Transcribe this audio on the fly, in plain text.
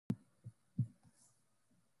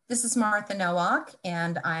This is Martha Nowak,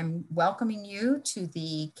 and I'm welcoming you to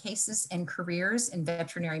the Cases and Careers in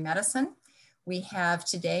Veterinary Medicine. We have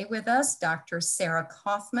today with us Dr. Sarah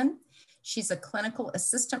Kaufman. She's a clinical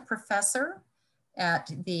assistant professor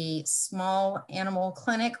at the Small Animal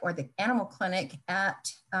Clinic, or the Animal Clinic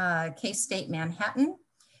at K-State Manhattan.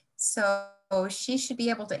 So she should be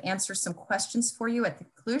able to answer some questions for you at the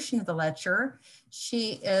conclusion of the lecture.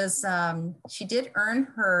 She did earn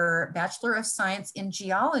her Bachelor of Science in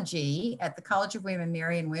Geology at the College of William and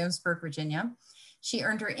Mary in Williamsburg, Virginia. She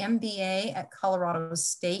earned her MBA at Colorado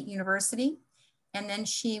State University. And then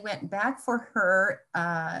she went back for her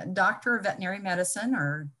Doctor of Veterinary Medicine,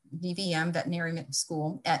 or D.V.M. Veterinary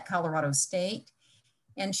School at Colorado State.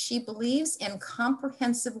 And she believes in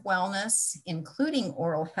comprehensive wellness, including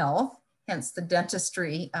oral health, hence the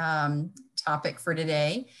dentistry topic for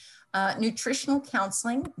today, nutritional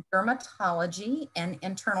counseling, dermatology, and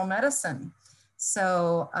internal medicine.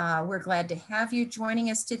 So we're glad to have you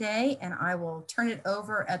joining us today, and I will turn it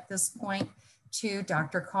over at this point to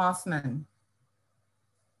Dr. Kaufman.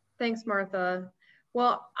 Thanks, Martha.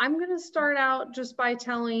 Well, I'm going to start out just by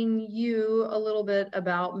telling you a little bit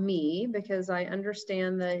about me, because I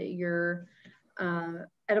understand that you're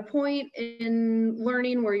at a point in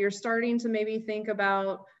learning where you're starting to maybe think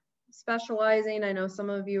about specializing. I know some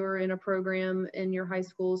of you are in a program in your high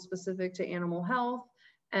school specific to animal health.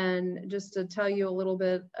 And just to tell you a little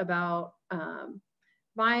bit about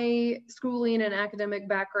my schooling and academic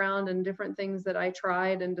background and different things that I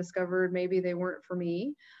tried and discovered maybe they weren't for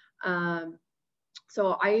me.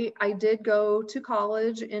 So I did go to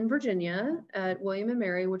college in Virginia at William and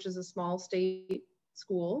Mary, which is a small state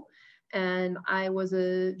school. And I was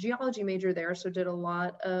a geology major there, so did a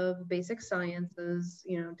lot of basic sciences,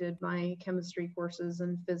 did my chemistry courses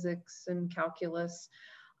and physics and calculus,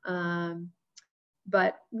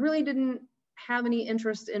 but really didn't have any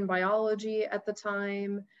interest in biology at the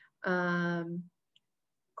time.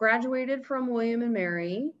 Graduated from William and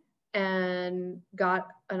Mary and got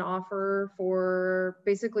an offer for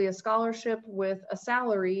basically a scholarship with a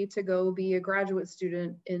salary to go be a graduate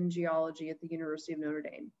student in geology at the University of Notre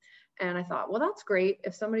Dame. And I thought, well, that's great.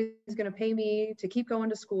 If somebody's going to pay me to keep going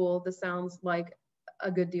to school, this sounds like a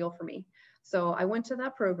good deal for me. So I went to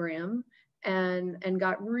that program and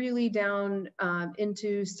got really down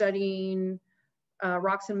into studying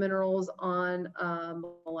rocks and minerals on a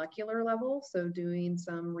molecular level. So doing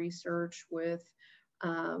some research with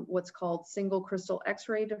what's called single crystal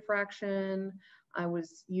X-ray diffraction. I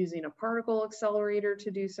was using a particle accelerator to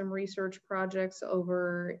do some research projects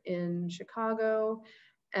over in Chicago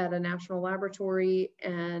at a national laboratory.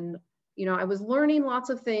 And, I was learning lots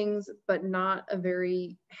of things, but not a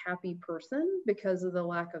very happy person because of the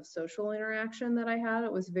lack of social interaction that I had.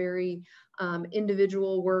 It was very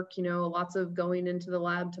individual work, lots of going into the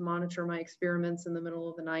lab to monitor my experiments in the middle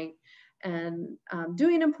of the night and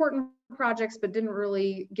doing important projects, but didn't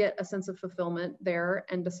really get a sense of fulfillment there,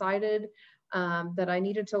 and decided that I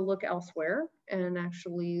needed to look elsewhere, and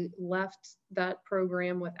actually left that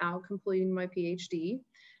program without completing my PhD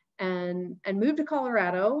and moved to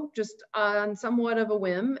Colorado just on somewhat of a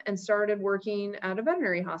whim, and started working at a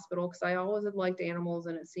veterinary hospital because I always had liked animals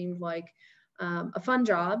and it seemed like a fun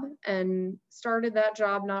job, and started that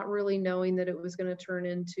job not really knowing that it was going to turn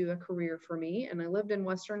into a career for me. And I lived in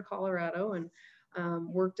Western Colorado and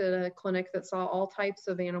worked at a clinic that saw all types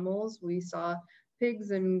of animals. We saw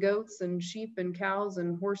pigs and goats and sheep and cows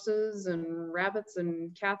and horses and rabbits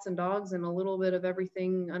and cats and dogs and a little bit of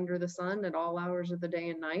everything under the sun at all hours of the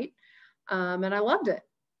day and night. And I loved it.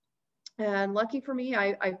 And lucky for me,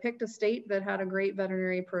 I picked a state that had a great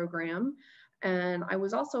veterinary program. And I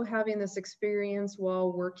was also having this experience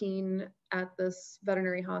while working at this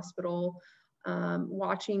veterinary hospital,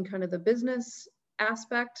 watching kind of the business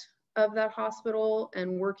aspect of that hospital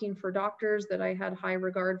and working for doctors that I had high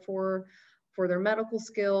regard for their medical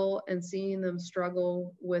skill, and seeing them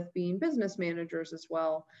struggle with being business managers as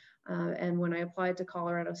well. And when I applied to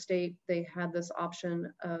Colorado State, they had this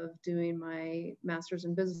option of doing my master's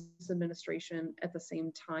in business administration at the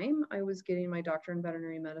same time I was getting my doctorate in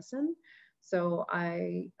veterinary medicine. So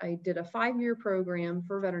I did a 5-year program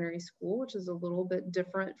for veterinary school, which is a little bit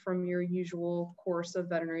different from your usual course of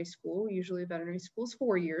veterinary school. Usually veterinary school is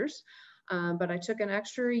 4 years, but I took an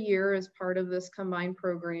extra year as part of this combined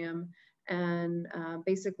program. And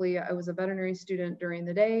basically I was a veterinary student during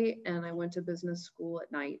the day, and I went to business school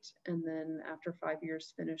at night. And then after 5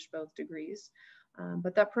 years, finished both degrees.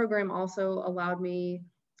 But that program also allowed me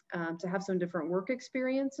to have some different work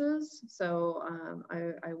experiences. So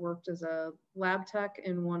I worked as a lab tech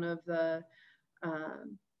in one of the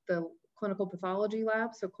clinical pathology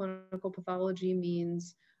labs. So clinical pathology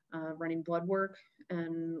means running blood work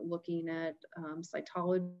and looking at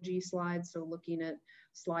cytology slides, so looking at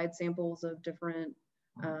slide samples of different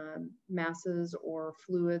masses or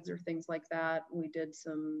fluids or things like that. We did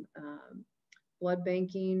some blood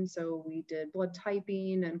banking, so we did blood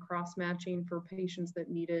typing and cross-matching for patients that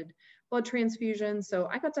needed blood transfusions. So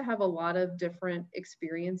I got to have a lot of different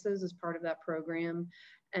experiences as part of that program,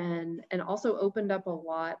 and also opened up a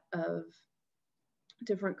lot of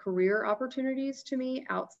different career opportunities to me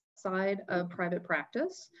outside of private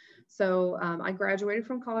practice. So I graduated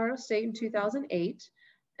from Colorado State in 2008,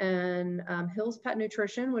 and Hill's Pet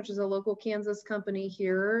Nutrition, which is a local Kansas company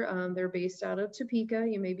here. They're based out of Topeka.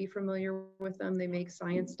 You may be familiar with them. They make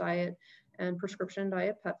science diet and prescription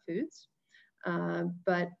diet pet foods.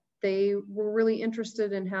 But they were really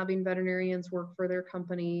interested in having veterinarians work for their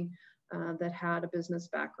company that had a business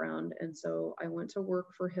background. And so I went to work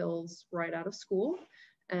for Hill's right out of school.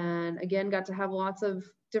 And again, got to have lots of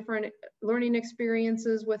different learning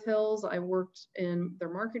experiences with Hill's. I worked in their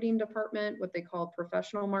marketing department, what they call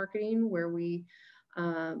professional marketing, where we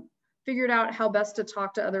figured out how best to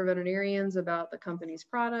talk to other veterinarians about the company's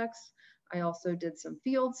products. I also did some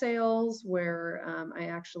field sales where I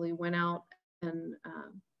actually went out and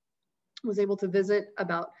was able to visit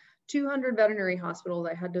about 200 veterinary hospitals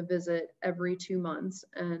I had to visit every 2 months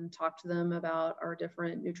and talk to them about our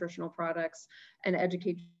different nutritional products and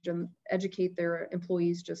educate their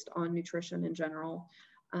employees just on nutrition in general.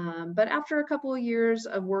 But after a couple of years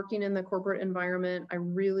of working in the corporate environment, I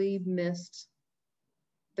really missed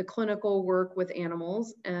the clinical work with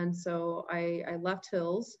animals. And so I left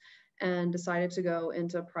Hill's and decided to go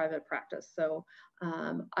into private practice. So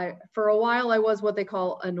for a while, I was what they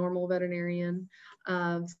call a normal veterinarian.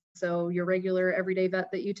 So your regular everyday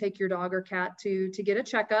vet that you take your dog or cat to get a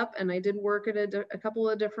checkup. And I did work at a couple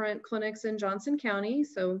of different clinics in Johnson County,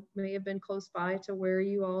 so may have been close by to where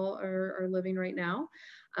you all are living right now.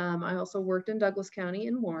 I also worked in Douglas County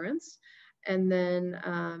in Lawrence. And then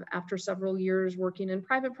after several years working in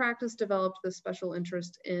private practice, developed this special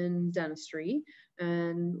interest in dentistry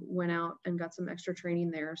and went out and got some extra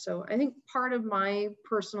training there. So I think part of my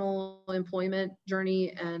personal employment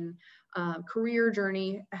journey and career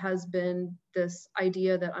journey has been this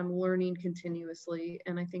idea that I'm learning continuously.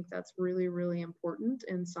 And I think that's really, really important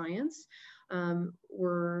in science.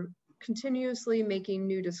 We're continuously making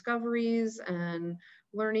new discoveries and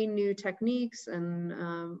learning new techniques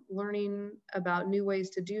and learning about new ways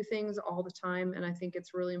to do things all the time. And I think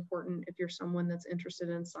it's really important, if you're someone that's interested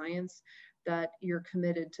in science, that you're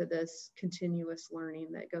committed to this continuous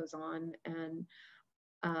learning that goes on. And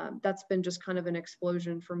that's been just kind of an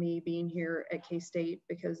explosion for me being here at K-State,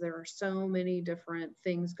 because there are so many different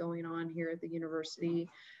things going on here at the university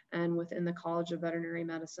and within the College of Veterinary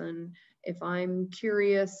Medicine. If I'm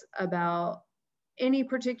curious about any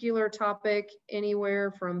particular topic,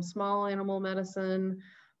 anywhere from small animal medicine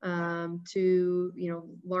to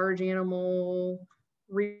large animal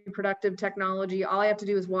reproductive technology, all I have to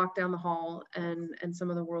do is walk down the hall and some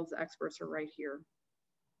of the world's experts are right here.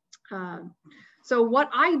 So what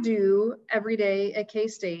I do every day at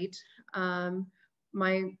K-State,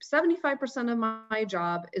 my 75% of my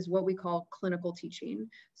job is what we call clinical teaching.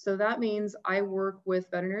 So that means I work with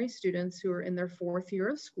veterinary students who are in their 4th year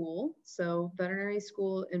of school. So veterinary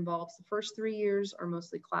school involves the first 3 years are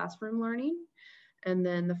mostly classroom learning. And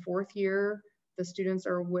then the 4th year, the students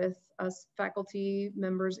are with us faculty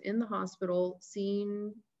members in the hospital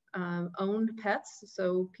seeing owned pets.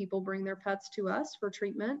 So people bring their pets to us for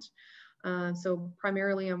treatment. So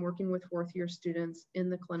primarily I'm working with 4th year students in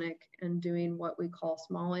the clinic and doing what we call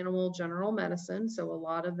small animal general medicine. So a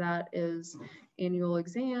lot of that is annual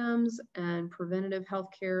exams and preventative health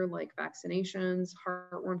care like vaccinations,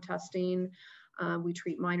 heartworm testing. We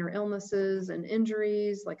treat minor illnesses and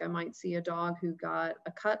injuries. Like I might see a dog who got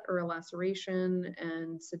a cut or a laceration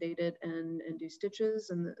and sedated and do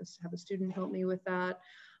stitches, and have a student help me with that.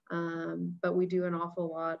 But we do an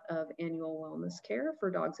awful lot of annual wellness care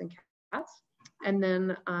for dogs and cats. And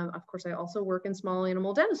then, of course, I also work in small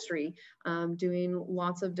animal dentistry, doing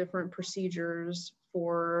lots of different procedures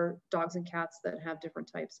for dogs and cats that have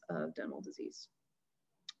different types of dental disease.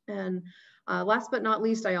 And last but not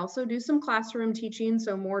least, I also do some classroom teaching,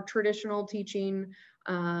 so more traditional teaching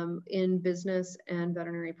in business and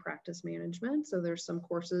veterinary practice management. So there's some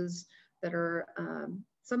courses that are,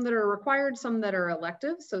 some that are required, some that are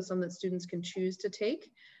elective, so some that students can choose to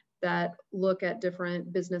take that look at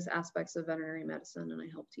different business aspects of veterinary medicine, and I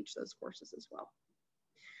help teach those courses as well.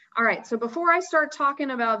 All right, so before I start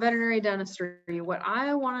talking about veterinary dentistry, what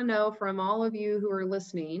I want to know from all of you who are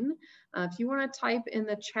listening, if you want to type in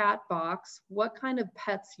the chat box what kind of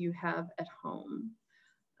pets you have at home.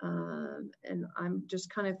 And I'm just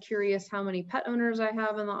kind of curious how many pet owners I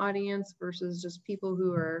have in the audience versus just people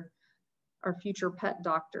who are future pet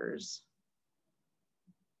doctors.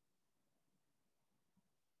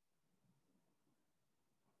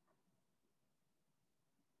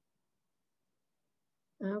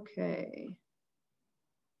 Okay.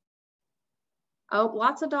 Oh,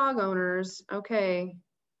 lots of dog owners. Okay.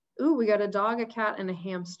 Ooh, we got a dog, a cat, and a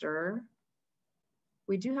hamster.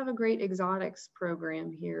 We do have a great exotics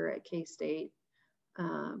program here at K-State.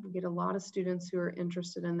 We get a lot of students who are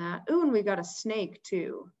interested in that. Ooh, and we got a snake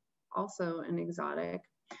too, also an exotic.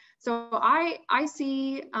 So I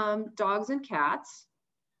see dogs and cats.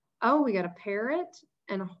 Oh, we got a parrot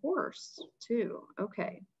and a horse too.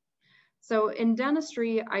 Okay. So in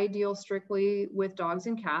dentistry, I deal strictly with dogs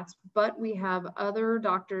and cats, but we have other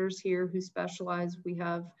doctors here who specialize. We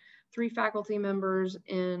have 3 faculty members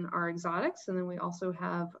in our exotics, and then we also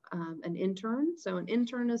have an intern. So an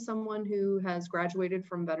intern is someone who has graduated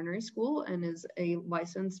from veterinary school and is a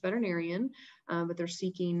licensed veterinarian, but they're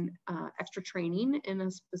seeking extra training in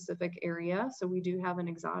a specific area. So we do have an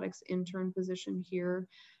exotics intern position here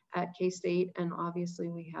at K-State, and obviously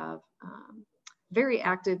we have very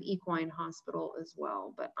active equine hospital as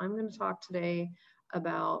well. But I'm going to talk today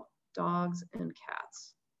about dogs and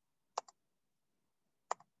cats.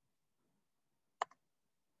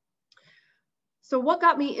 So what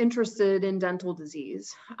got me interested in dental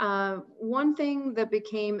disease? One thing that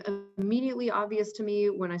became immediately obvious to me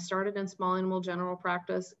when I started in small animal general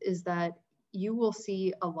practice is that you will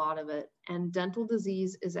see a lot of it. And dental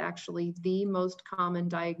disease is actually the most common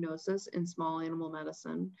diagnosis in small animal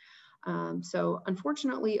medicine. So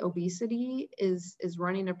unfortunately, obesity is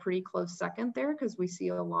running a pretty close second there because we see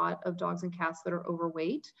a lot of dogs and cats that are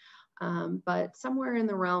overweight. But somewhere in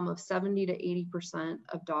the realm of 70 to 80%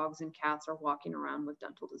 of dogs and cats are walking around with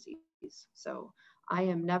dental disease. So I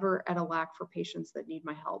am never at a lack for patients that need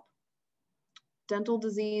my help. Dental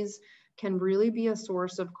disease can really be a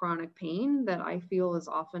source of chronic pain that I feel is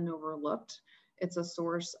often overlooked. It's a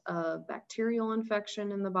source of bacterial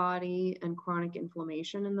infection in the body and chronic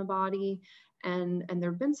inflammation in the body. And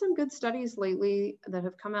there have been some good studies lately that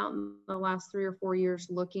have come out in the last 3 or 4 years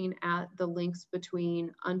looking at the links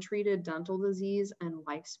between untreated dental disease and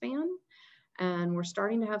lifespan. And we're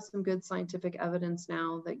starting to have some good scientific evidence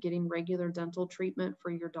now that getting regular dental treatment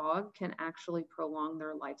for your dog can actually prolong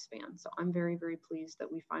their lifespan. So I'm very, very pleased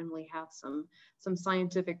that we finally have some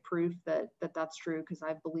scientific proof that that's true, because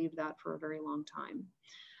I've believed that for a very long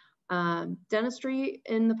time. Dentistry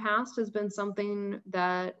in the past has been something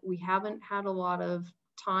that we haven't had a lot of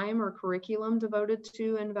time or curriculum devoted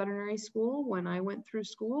to in veterinary school. When I went through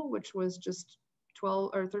school, which was just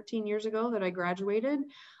 12 or 13 years ago that I graduated,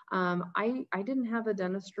 I didn't have a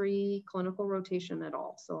dentistry clinical rotation at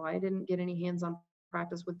all. So I didn't get any hands-on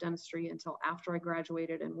practice with dentistry until after I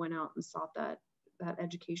graduated and went out and sought that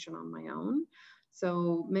education on my own.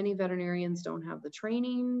 So many veterinarians don't have the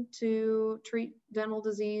training to treat dental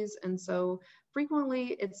disease. And so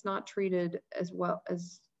frequently it's not treated as well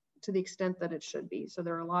as to the extent that it should be. So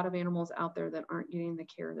there are a lot of animals out there that aren't getting the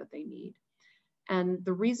care that they need. And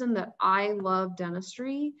the reason that I love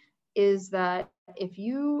dentistry is that if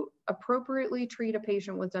you appropriately treat a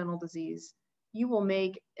patient with dental disease, you will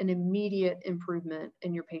make an immediate improvement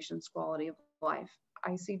in your patient's quality of life.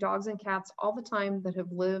 I see dogs and cats all the time that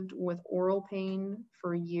have lived with oral pain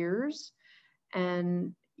for years,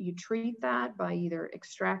 and you treat that by either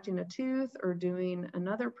extracting a tooth or doing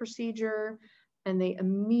another procedure, and they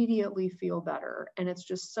immediately feel better. And it's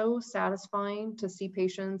just so satisfying to see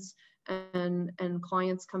patients and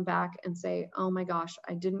clients come back and say, oh my gosh,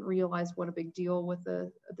 I didn't realize what a big deal with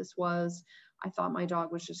this was. I thought my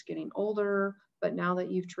dog was just getting older, but now that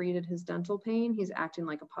you've treated his dental pain, he's acting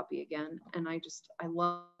like a puppy again. And I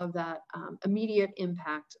love that immediate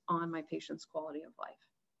impact on my patient's quality of life.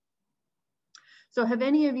 So have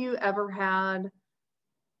any of you ever had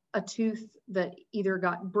a tooth that either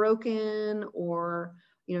got broken, or,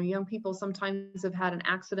 you know, young people sometimes have had an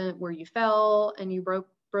accident where you fell and you broke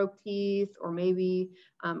teeth, or maybe,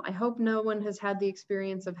 I hope no one has had the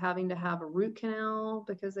experience of having to have a root canal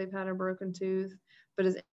because they've had a broken tooth, but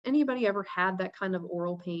has anybody ever had that kind of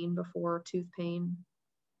oral pain before, tooth pain?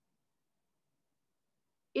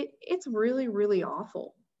 It's really, really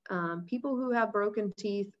awful. People who have broken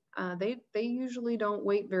teeth, they usually don't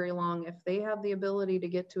wait very long. If they have the ability to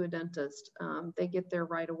get to a dentist, they get there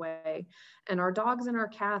right away. And our dogs and our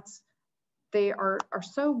cats, they are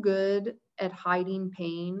so good at hiding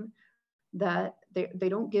pain that they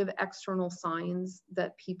don't give external signs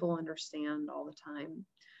that people understand all the time.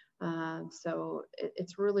 So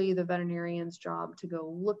it's really the veterinarian's job to go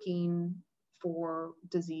looking for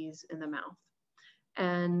disease in the mouth.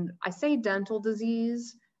 And I say dental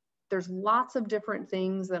disease, there's lots of different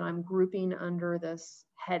things that I'm grouping under this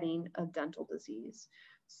heading of dental disease.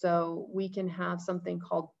 So we can have something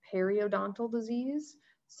called periodontal disease.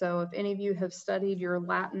 So if any of you have studied your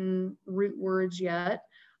Latin root words yet,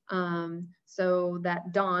 so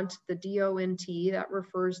that dont, the D-O-N-T, that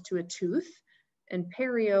refers to a tooth, and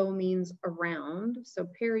perio means around. So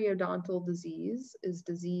periodontal disease is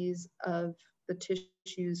disease of the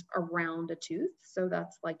tissues around a tooth. So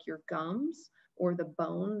that's like your gums or the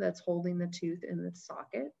bone that's holding the tooth in its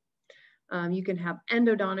socket. You can have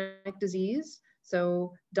endodontic disease.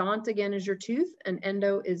 So dont again is your tooth and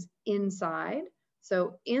endo is inside.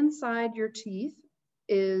 So inside your teeth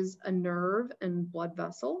is a nerve and blood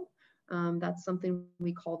vessel. That's something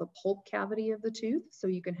we call the pulp cavity of the tooth. So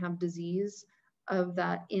you can have disease of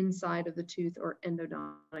that inside of the tooth or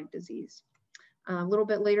endodontic disease. A little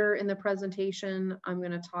bit later in the presentation, I'm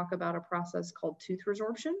going to talk about a process called tooth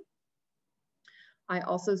resorption. I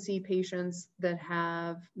also see patients that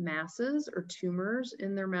have masses or tumors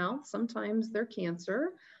in their mouth. Sometimes they're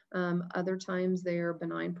cancer. Other times they are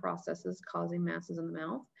benign processes causing masses in the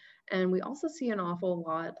mouth. And we also see an awful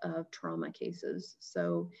lot of trauma cases.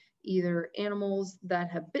 So either animals that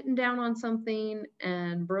have bitten down on something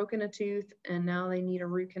and broken a tooth, and now they need a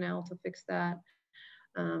root canal to fix that,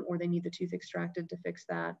 or they need the tooth extracted to fix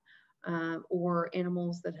that, or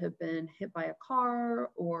animals that have been hit by a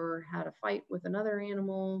car or had a fight with another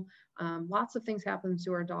animal. Lots of things happen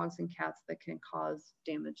to our dogs and cats that can cause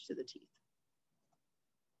damage to the teeth.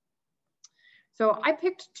 So I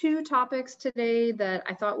picked two topics today that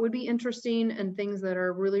I thought would be interesting and things that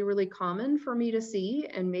are really, really common for me to see.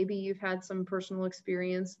 And maybe you've had some personal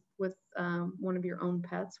experience with one of your own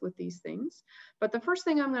pets with these things. But the first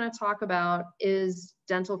thing I'm going to talk about is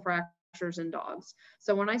dental fractures in dogs.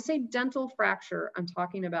 So when I say dental fracture, I'm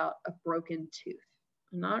talking about a broken tooth.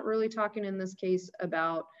 I'm not really talking in this case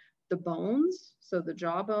about the bones, so the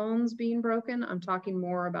jaw bones being broken. I'm talking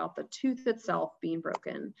more about the tooth itself being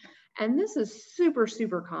broken. And this is super,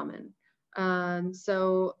 super common.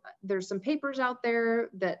 So there's some papers out there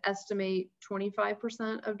that estimate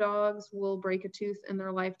 25% of dogs will break a tooth in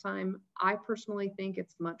their lifetime. I personally think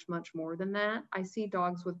it's much, much more than that. I see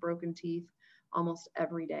dogs with broken teeth almost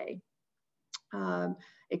every day.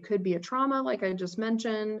 It could be a trauma, like I just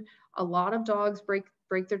mentioned. A lot of dogs break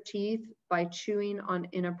their teeth by chewing on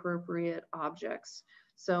inappropriate objects.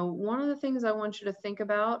 So one of the things I want you to think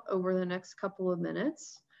about over the next couple of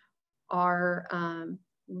minutes are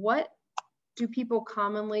what do people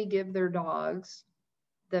commonly give their dogs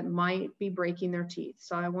that might be breaking their teeth?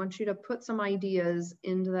 So I want you to put some ideas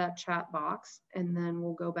into that chat box, and then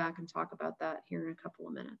we'll go back and talk about that here in a couple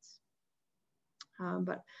of minutes.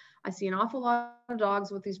 But I see an awful lot of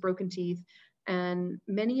dogs with these broken teeth, and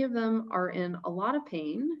many of them are in a lot of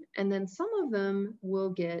pain, and then some of them will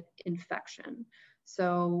get infection.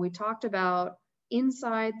 So we talked about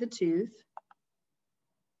inside the tooth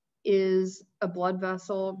is a blood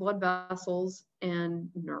vessels and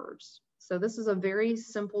nerves. So this is a very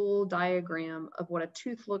simple diagram of what a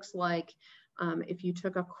tooth looks like if you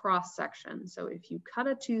took a cross section. So if you cut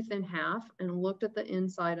a tooth in half and looked at the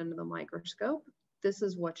inside under the microscope, this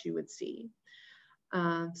is what you would see.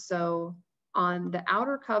 So on the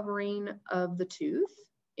outer covering of the tooth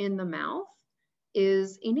in the mouth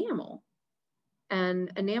is enamel.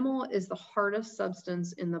 And enamel is the hardest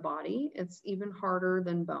substance in the body. It's even harder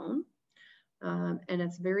than bone. And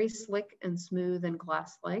it's very slick and smooth and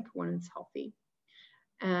glass-like when it's healthy.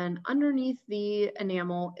 And underneath the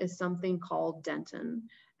enamel is something called dentin.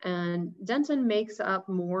 And dentin makes up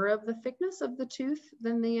more of the thickness of the tooth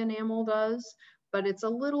than the enamel does, but it's a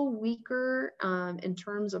little weaker in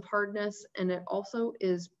terms of hardness, and it also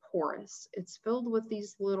is porous. It's filled with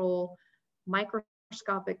these little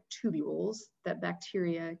microscopic tubules that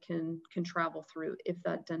bacteria can travel through if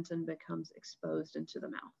that dentin becomes exposed into the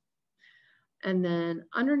mouth. And then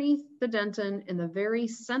underneath the dentin, in the very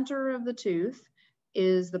center of the tooth,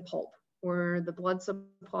 is the pulp, where the blood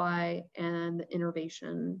supply and the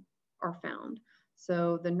innervation are found.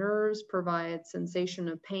 So the nerves provide sensation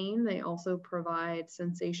of pain. They also provide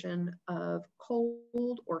sensation of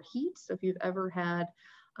cold or heat. So if you've ever had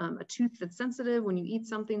a tooth that's sensitive when you eat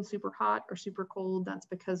something super hot or super cold, that's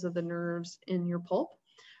because of the nerves in your pulp.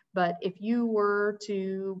 But if you were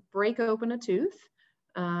to break open a tooth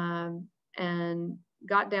and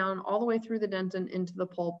got down all the way through the dentin into the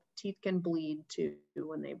pulp, teeth can bleed too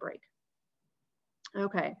when they break.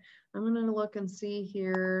 Okay, I'm going to look and see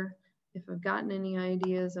here if I've gotten any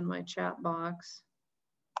ideas in my chat box.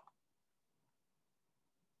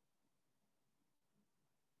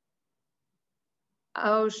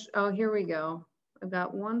 Oh, here we go. I've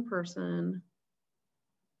got one person.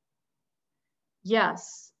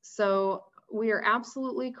 Yes, so we are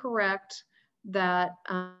absolutely correct that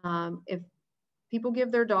if people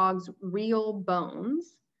give their dogs real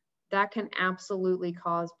bones, that can absolutely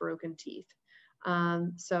cause broken teeth.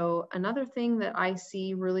 So another thing that I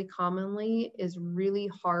see really commonly is really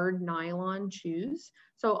hard nylon chews.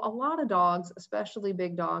 So a lot of dogs, especially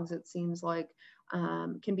big dogs, it seems like,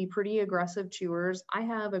 can be pretty aggressive chewers. I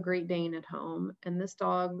have a Great Dane at home, and this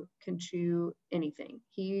dog can chew anything.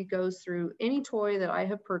 He goes through any toy that I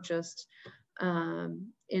have purchased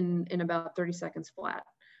in about 30 seconds flat.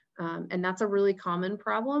 And that's a really common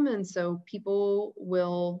problem. And so people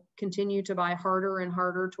will continue to buy harder and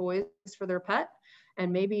harder toys for their pet.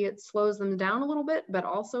 And maybe it slows them down a little bit, but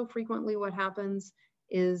also frequently what happens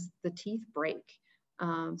is the teeth break.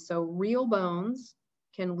 So real bones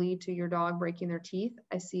can lead to your dog breaking their teeth.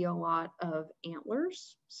 I see a lot of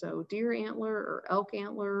antlers. So deer antler or elk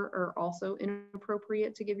antler are also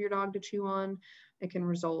inappropriate to give your dog to chew on. It can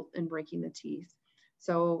result in breaking the teeth.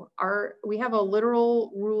 So we have a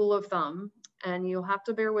literal rule of thumb, and you'll have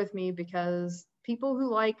to bear with me because people who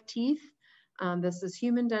like teeth, this is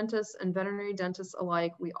human dentists and veterinary dentists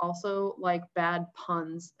alike, we also like bad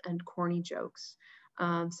puns and corny jokes.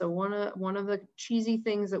 So one of the cheesy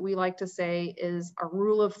things that we like to say is a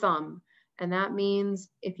rule of thumb. And that means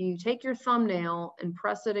if you take your thumbnail and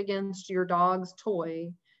press it against your dog's toy,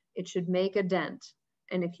 it should make a dent.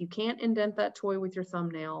 And if you can't indent that toy with your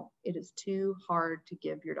thumbnail, it is too hard to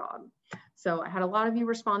give your dog. So I had a lot of you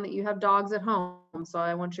respond that you have dogs at home. So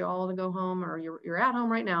I want you all to go home, or you're at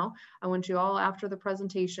home right now. I want you all after the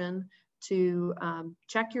presentation to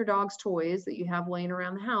check your dog's toys that you have laying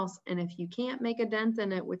around the house. And if you can't make a dent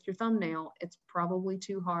in it with your thumbnail, it's probably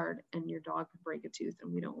too hard and your dog could break a tooth,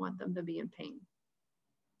 and we don't want them to be in pain.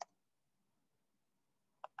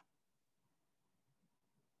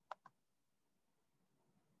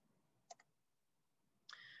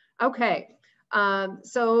 Okay,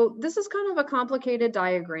 so this is kind of a complicated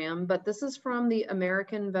diagram, but this is from the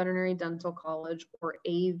American Veterinary Dental College, or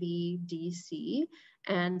AVDC.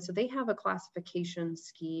 And so they have a classification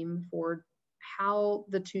scheme for how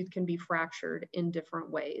the tooth can be fractured in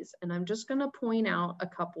different ways. And I'm just gonna point out a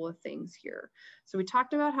couple of things here. So we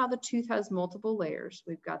talked about how the tooth has multiple layers.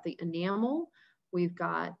 We've got the enamel, we've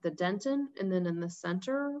got the dentin, and then in the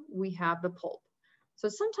center, we have the pulp. So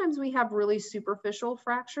sometimes we have really superficial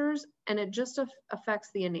fractures and it just affects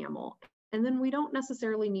the enamel. And then we don't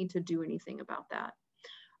necessarily need to do anything about that.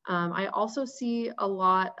 I also see a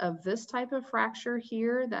lot of this type of fracture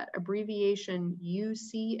here. That abbreviation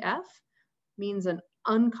UCF means an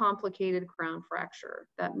uncomplicated crown fracture.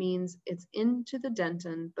 That means it's into the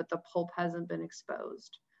dentin, but the pulp hasn't been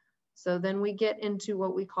exposed. So then we get into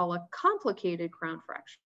what we call a complicated crown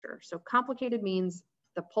fracture. So complicated means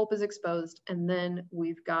the pulp is exposed and then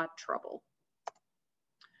we've got trouble.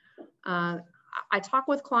 I talk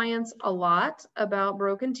with clients a lot about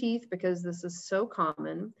broken teeth because this is so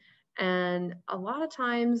common. And a lot of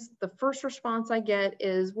times the first response I get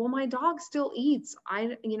is, well, my dog still eats.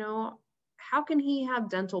 How can he have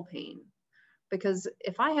dental pain? Because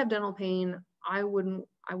if I have dental pain, I wouldn't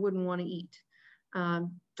want to eat.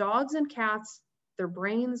 Dogs and cats, their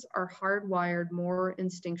brains are hardwired more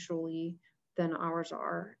instinctually than ours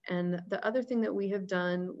are. And the other thing that we have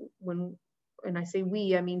done and I say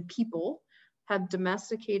we, I mean people, have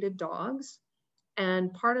domesticated dogs.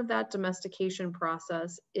 And part of that domestication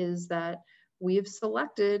process is that we have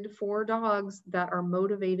selected for dogs that are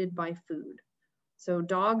motivated by food. So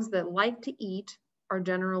dogs that like to eat are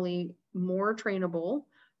generally more trainable.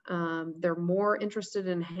 They're more interested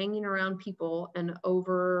in hanging around people, and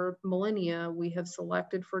over millennia, we have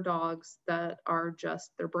selected for dogs that are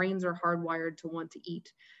just, their brains are hardwired to want to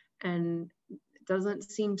eat. And it doesn't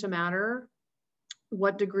seem to matter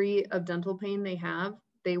what degree of dental pain they have,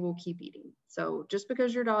 they will keep eating. So just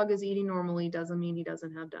because your dog is eating normally doesn't mean he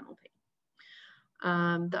doesn't have dental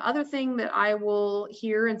pain. The other thing that I will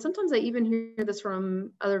hear, and sometimes I even hear this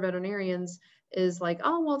from other veterinarians, is like,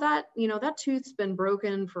 oh, well, that tooth's been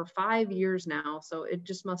broken for 5 years now, so it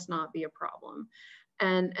just must not be a problem.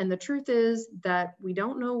 And the truth is that we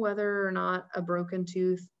don't know whether or not a broken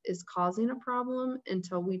tooth is causing a problem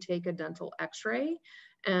until we take a dental x-ray.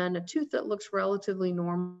 And a tooth that looks relatively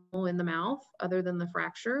normal in the mouth, other than the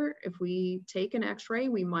fracture, if we take an x-ray,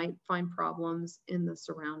 we might find problems in the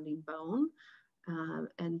surrounding bone.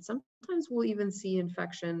 And sometimes we'll even see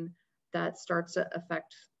infection that starts to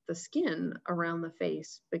affect the skin around the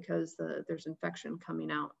face because there's infection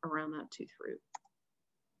coming out around that tooth root.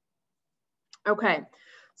 Okay,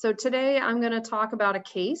 So today I'm going to talk about a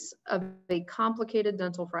case of a complicated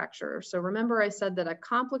dental fracture. So remember I said that a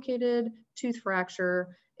complicated tooth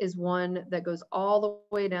fracture is one that goes all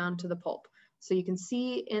the way down to the pulp. So you can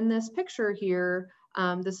see in this picture here,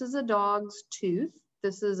 this is a dog's tooth.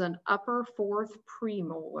 This is an upper fourth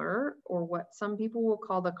premolar, or what some people will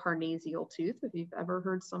call the carnasial tooth. If you've ever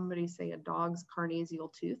heard somebody say a dog's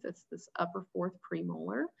carnasial tooth, it's this upper fourth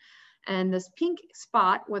premolar. And this pink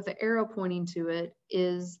spot with the arrow pointing to it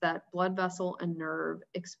is that blood vessel and nerve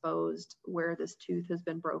exposed where this tooth has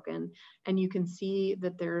been broken. And you can see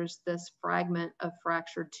that there's this fragment of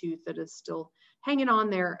fractured tooth that is still hanging on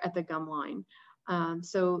there at the gum line.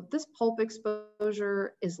 So this pulp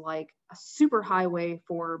exposure is like a super highway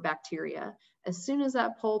for bacteria. As soon as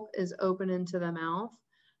that pulp is open into the mouth,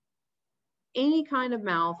 any kind of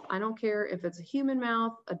mouth, I don't care if it's a human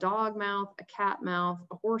mouth, a dog mouth, a cat mouth,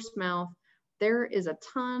 a horse mouth, there is a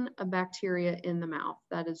ton of bacteria in the mouth.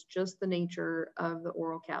 That is just the nature of the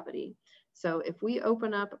oral cavity. So if we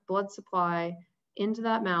open up blood supply into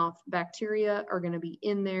that mouth, bacteria are going to be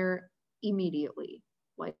in there immediately.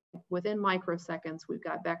 Like within microseconds, we've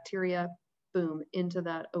got bacteria, boom, into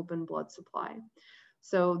that open blood supply.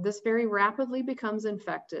 So this very rapidly becomes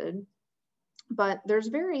infected, but there's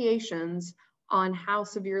variations on how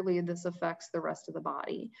severely this affects the rest of the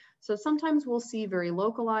body. So sometimes we'll see very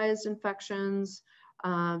localized infections.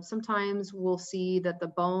 Sometimes we'll see that the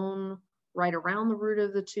bone right around the root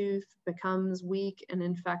of the tooth becomes weak and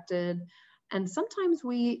infected. And sometimes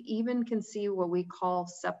we even can see what we call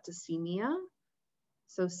septicemia.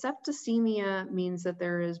 So septicemia means that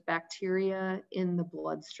there is bacteria in the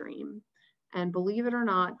bloodstream. And believe it or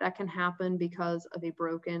not, that can happen because of a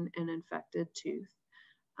broken and infected tooth.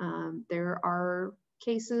 There are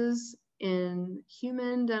cases in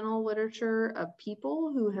human dental literature of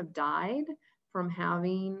people who have died from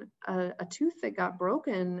having a tooth that got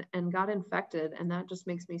broken and got infected. And that just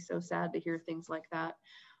makes me so sad to hear things like that.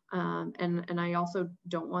 And I also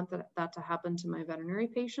don't want that to happen to my veterinary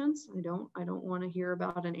patients. I don't want to hear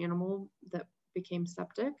about an animal that became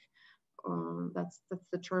septic. That's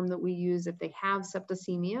the term that we use. If they have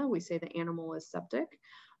septicemia, we say the animal is septic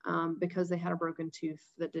because they had a broken tooth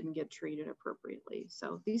that didn't get treated appropriately.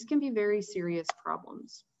 So these can be very serious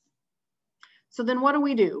problems. So then what do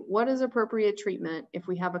we do? What is appropriate treatment if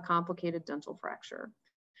we have a complicated dental fracture?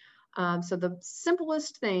 So the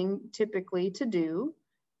simplest thing typically to do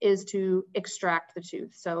is to extract the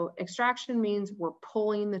tooth. So extraction means we're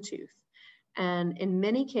pulling the tooth. And in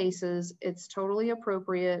many cases, it's totally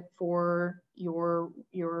appropriate for your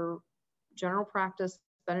general practice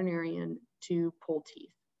veterinarian to pull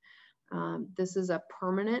teeth. This is a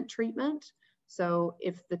permanent treatment. So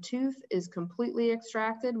if the tooth is completely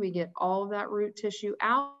extracted, we get all of that root tissue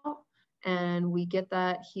out and we get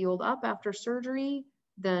that healed up after surgery,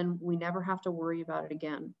 then we never have to worry about it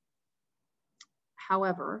again.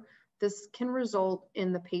 However, this can result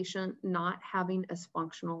in the patient not having as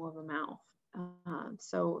functional of a mouth.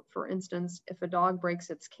 So for instance, if a dog breaks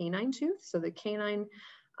its canine tooth, so the canine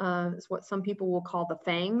is what some people will call the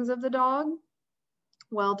fangs of the dog.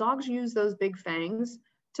 Well, dogs use those big fangs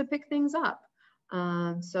to pick things up.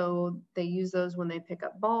 So they use those when they pick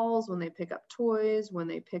up balls, when they pick up toys, when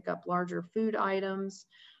they pick up larger food items.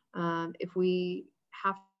 If we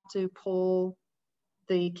have to pull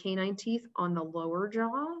the canine teeth on the lower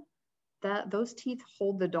jaw, those teeth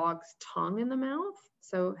hold the dog's tongue in the mouth.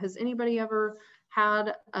 So has anybody ever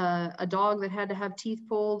had a dog that had to have teeth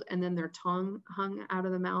pulled and then their tongue hung out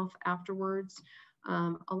of the mouth afterwards?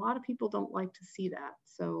 A lot of people don't like to see that.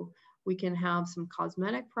 So we can have some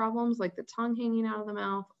cosmetic problems like the tongue hanging out of the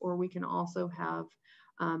mouth, or we can also have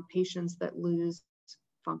patients that lose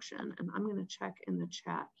function. And I'm going to check in the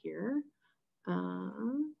chat here.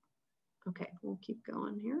 Okay, we'll keep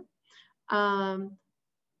going here.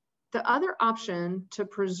 The other option to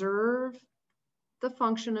preserve the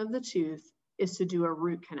function of the tooth is to do a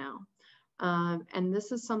root canal. And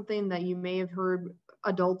this is something that you may have heard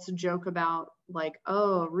adults joke about, like,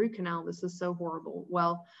 oh, root canal, this is so horrible.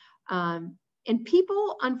 Well, in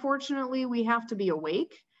people, unfortunately, we have to be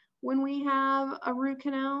awake when we have a root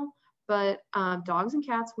canal, but dogs and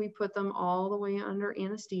cats, we put them all the way under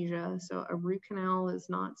anesthesia. So a root canal is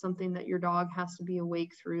not something that your dog has to be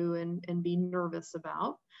awake through and be nervous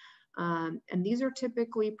about. And these are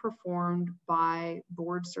typically performed by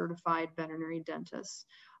board certified veterinary dentists.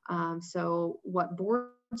 So what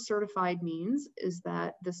board certified means is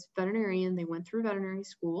that this veterinarian, they went through veterinary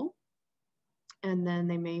school, and then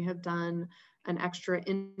they may have done an extra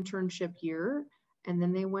internship year and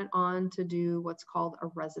then they went on to do what's called a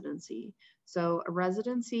residency. So a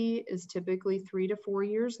residency is typically 3 to 4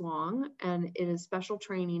 years long, and it is special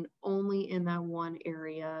training only in that one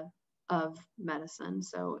area of medicine.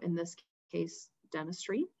 So in this case,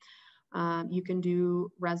 dentistry. You can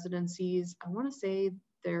do residencies. I want to say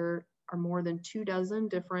there are more than 24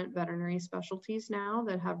 different veterinary specialties now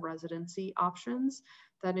that have residency options.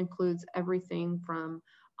 That includes everything from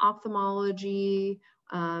ophthalmology,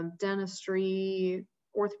 dentistry,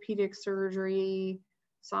 orthopedic surgery,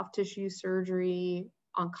 soft tissue surgery,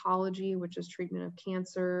 oncology, which is treatment of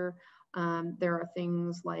cancer. There are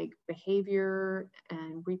things like behavior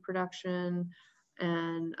and reproduction,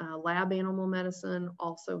 and lab animal medicine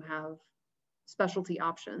also have specialty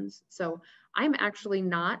options. So I'm actually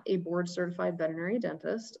not a board certified veterinary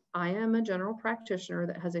dentist. I am a general practitioner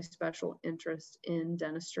that has a special interest in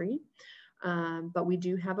dentistry. But we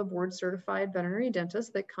do have a board certified veterinary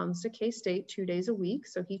dentist that comes to K-State 2 days a week.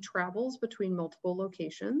 So he travels between multiple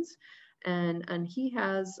locations, and he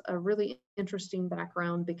has a really interesting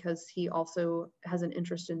background because he also has an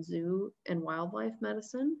interest in zoo and wildlife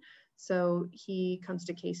medicine. So he comes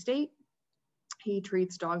to K-State. He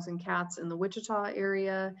treats dogs and cats in the Wichita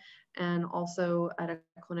area and also at a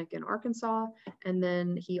clinic in Arkansas. And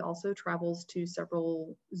then he also travels to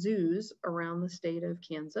several zoos around the state of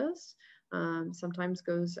Kansas. Sometimes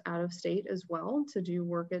goes out of state as well to do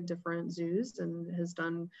work at different zoos, and has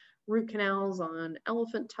done root canals on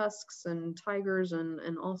elephant tusks and tigers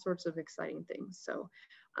and all sorts of exciting things. So,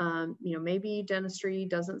 you know, maybe dentistry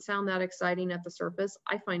doesn't sound that exciting at the surface.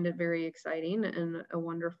 I find it very exciting and a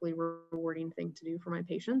wonderfully rewarding thing to do for my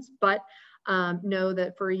patients. But know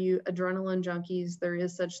that for you adrenaline junkies, there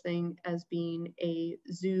is such thing as being a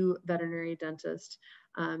zoo veterinary dentist,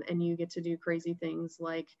 and you get to do crazy things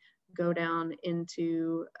like go down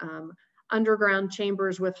into underground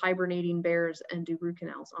chambers with hibernating bears and do root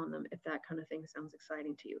canals on them, if that kind of thing sounds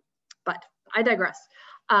exciting to you. But I digress.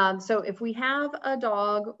 So if we have a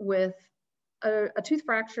dog with a tooth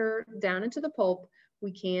fracture down into the pulp,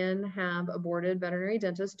 we can have a boarded veterinary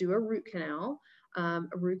dentist do a root canal. A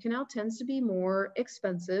root canal tends to be more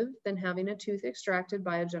expensive than having a tooth extracted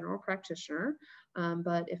by a general practitioner.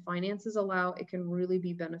 But if finances allow, it can really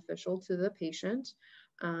be beneficial to the patient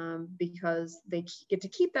because they get to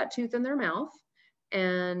keep that tooth in their mouth,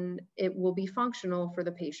 and it will be functional for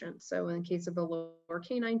the patient. So in the case of a lower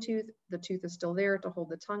canine tooth, the tooth is still there to hold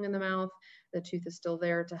the tongue in the mouth. The tooth is still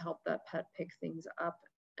there to help that pet pick things up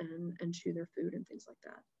and chew their food and things like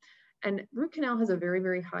that. And root canal has a very,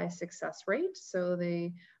 very high success rate. So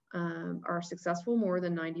they are successful more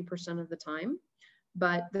than 90% of the time.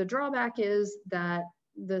 But the drawback is that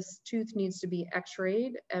this tooth needs to be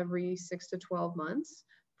x-rayed every 6 to 12 months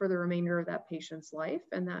for the remainder of that patient's life.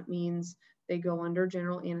 And that means they go under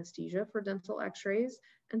general anesthesia for dental x-rays.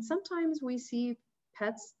 And sometimes we see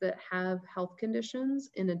pets that have health conditions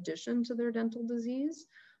in addition to their dental disease.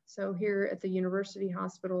 So here at the University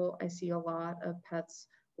Hospital, I see a lot of pets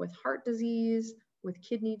with heart disease, with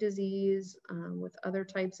kidney disease, with other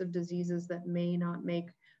types of diseases that may not make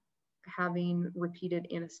having repeated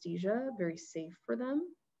anesthesia very safe for them.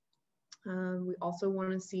 We also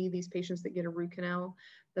want to see these patients that get a root canal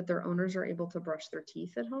that their owners are able to brush their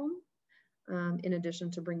teeth at home, in addition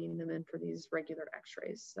to bringing them in for these regular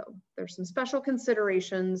x-rays. So there's some special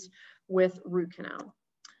considerations with root canal.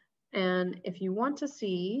 And if you want to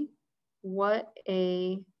see what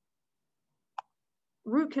a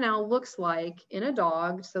root canal looks like in a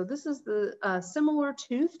dog, so this is the similar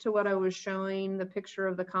tooth to what I was showing the picture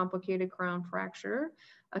of the complicated crown fracture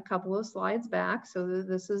a couple of slides back. So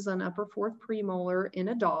this is an upper fourth premolar in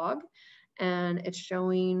a dog, and it's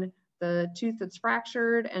showing the tooth that's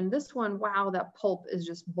fractured. And this one, wow, that pulp is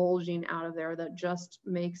just bulging out of there. That just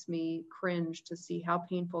makes me cringe to see how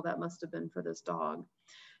painful that must have been for this dog.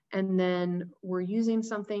 And then we're using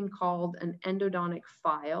something called an endodontic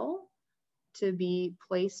file to be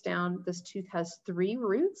placed down. This tooth has 3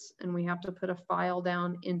 roots, and we have to put a file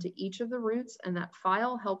down into each of the roots, and that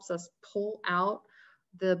file helps us pull out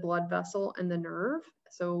the blood vessel and the nerve.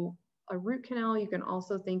 So a root canal, you can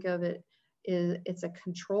also think of it, it's a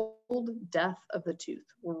controlled death of the tooth.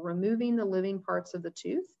 We're removing the living parts of the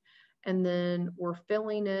tooth, and then we're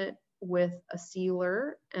filling it with a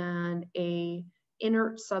sealer and a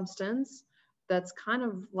inert substance that's kind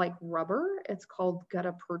of like rubber. It's called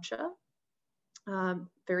gutta percha.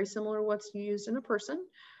 Very similar to what's used in a person.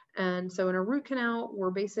 And so in a root canal,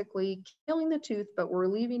 we're basically killing the tooth, but we're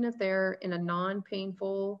leaving it there in a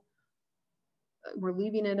non-painful,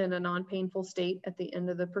 state at the end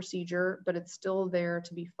of the procedure, but it's still there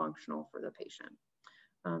to be functional for the patient.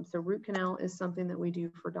 So root canal is something that we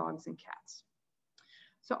do for dogs and cats.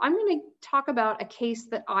 So I'm going to talk about a case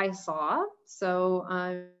that I saw. So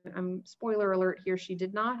I'm spoiler alert here. She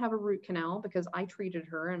did not have a root canal because I treated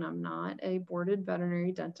her, and I'm not a boarded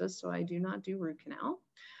veterinary dentist, so I do not do root canal.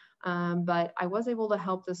 But I was able to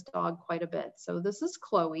help this dog quite a bit. So this is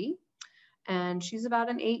Chloe, and she's about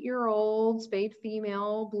an 8-year-old spayed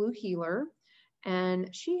female blue heeler. And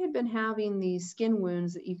she had been having these skin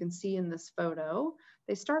wounds that you can see in this photo.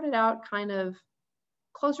 They started out kind of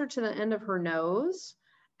closer to the end of her nose,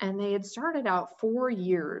 and they had started out 4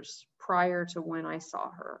 years prior to when I saw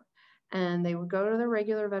her. And they would go to the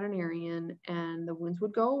regular veterinarian, and the wounds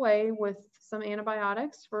would go away with some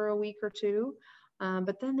antibiotics for a week or two,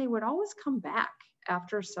 but then they would always come back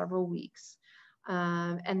after several weeks.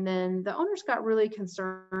 And then the owners got really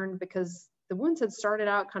concerned because the wounds had started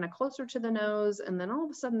out kind of closer to the nose, and then all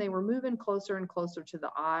of a sudden they were moving closer and closer to the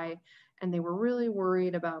eye, and they were really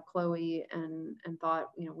worried about Chloe and thought,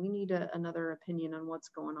 you know, we need another opinion on what's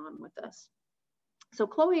going on with this. So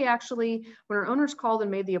Chloe actually, when her owners called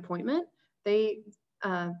and made the appointment,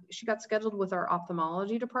 she got scheduled with our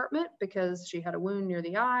ophthalmology department because she had a wound near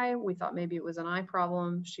the eye. We thought maybe it was an eye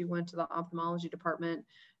problem. She went to the ophthalmology department,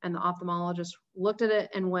 and the ophthalmologist looked at it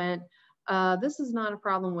and went, this is not a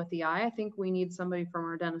problem with the eye. I think we need somebody from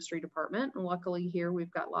our dentistry department. And luckily here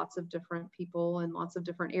we've got lots of different people in lots of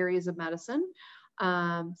different areas of medicine.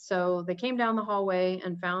 So they came down the hallway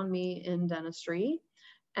and found me in dentistry.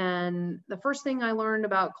 And the first thing I learned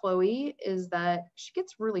about Chloe is that she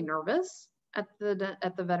gets really nervous at the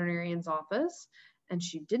veterinarian's office, and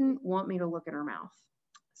she didn't want me to look at her mouth.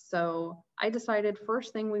 So I decided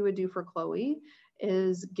first thing we would do for Chloe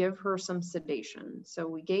is give her some sedation. So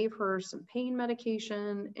we gave her some pain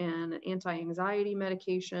medication and anti-anxiety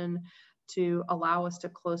medication to allow us to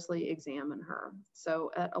closely examine her.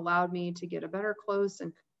 So it allowed me to get a better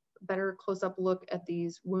close-up look at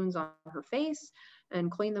these wounds on her face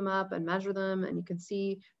and clean them up and measure them. And you can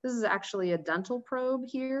see this is actually a dental probe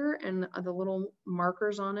here, and the little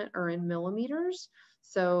markers on it are in millimeters.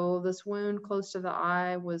 So this wound close to the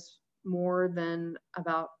eye was more than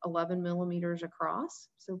about 11 millimeters across.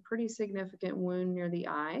 So pretty significant wound near the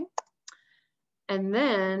eye. And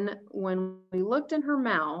then when we looked in her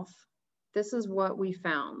mouth, this is what we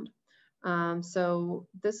found. So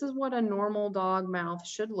this is what a normal dog mouth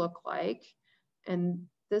should look like. And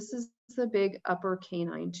this is the big upper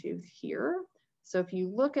canine tooth here. So if you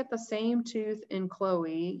look at the same tooth in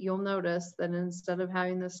Chloe, you'll notice that instead of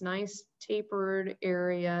having this nice tapered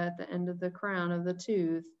area at the end of the crown of the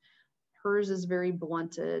tooth, hers is very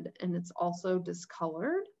blunted, and it's also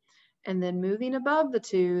discolored. And then moving above the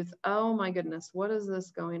tooth, oh my goodness, what is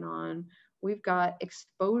this going on? We've got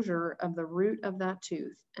exposure of the root of that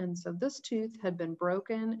tooth. And so this tooth had been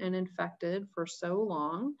broken and infected for so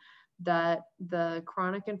long that the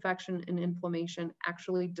chronic infection and inflammation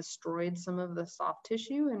actually destroyed some of the soft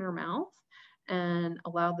tissue in her mouth and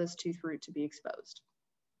allowed this tooth root to be exposed.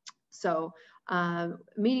 So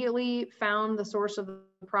immediately found the source of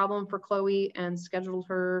the problem for Chloe and scheduled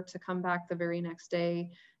her to come back the very next day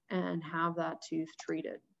and have that tooth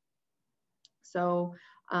treated. So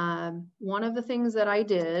one of the things that I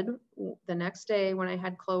did the next day when I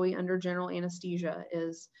had Chloe under general anesthesia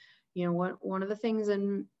is, you know, one of the things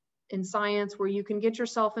in science where you can get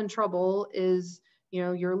yourself in trouble is, you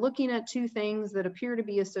know, you're looking at two things that appear to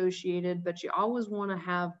be associated, but you always want to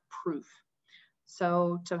have proof.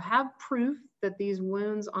 So to have proof that these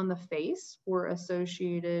wounds on the face were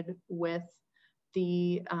associated with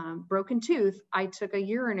the broken tooth, I took a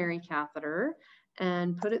urinary catheter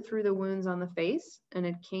and put it through the wounds on the face, and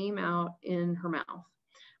it came out in her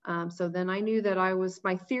mouth. So then I knew that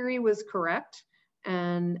my theory was correct,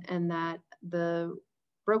 and that the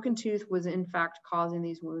broken tooth was in fact causing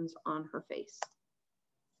these wounds on her face.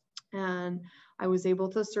 And I was able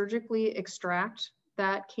to surgically extract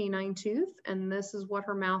that canine tooth, and this is what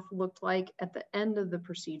her mouth looked like at the end of the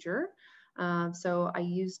procedure. So I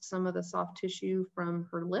used some of the soft tissue from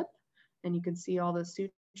her lip, and you can see all the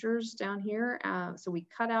sutures down here. So we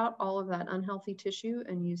cut out all of that unhealthy tissue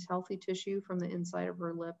and used healthy tissue from the inside of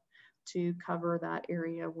her lip to cover that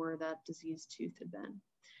area where that diseased tooth had been.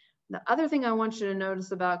 The other thing I want you to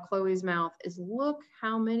notice about Chloe's mouth is look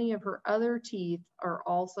how many of her other teeth are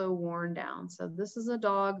also worn down. So this is a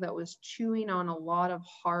dog that was chewing on a lot of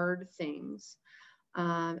hard things.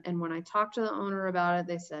 And when I talked to the owner about it,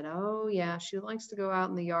 they said, oh yeah, she likes to go out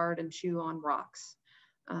in the yard and chew on rocks.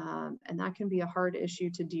 And that can be a hard issue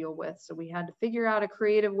to deal with. So we had to figure out a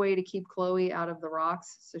creative way to keep Chloe out of the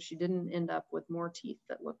rocks so she didn't end up with more teeth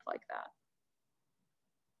that looked like that.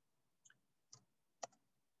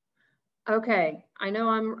 Okay, I know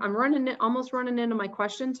I'm almost running into my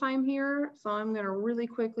question time here, so I'm going to really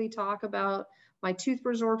quickly talk about my tooth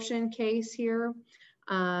resorption case here,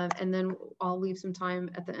 and then I'll leave some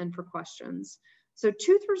time at the end for questions. So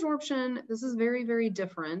tooth resorption, this is very, very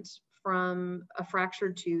different from a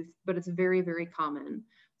fractured tooth, but it's very, very common.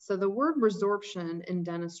 So the word resorption in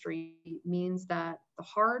dentistry means that the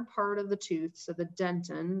hard part of the tooth, so the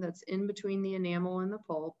dentin that's in between the enamel and the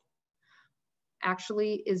pulp,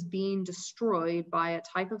 actually is being destroyed by a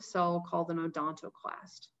type of cell called an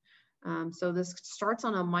odontoclast. So this starts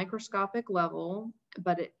on a microscopic level,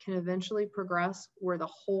 but it can eventually progress where the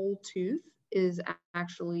whole tooth is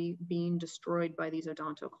actually being destroyed by these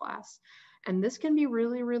odontoclasts. And this can be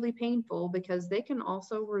really, really painful because they can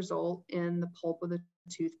also result in the pulp of the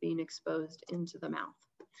tooth being exposed into the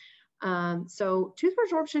mouth. So tooth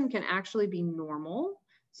resorption can actually be normal.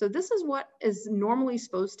 So this is what is normally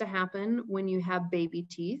supposed to happen when you have baby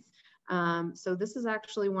teeth. So this is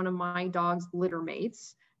actually one of my dog's litter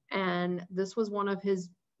mates. And this was one of his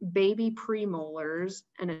baby premolars,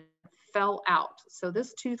 and it fell out. So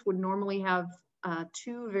this tooth would normally have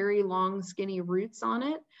 2 very long skinny roots on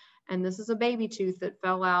it. And this is a baby tooth that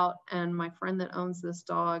fell out. And my friend that owns this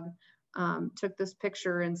dog took this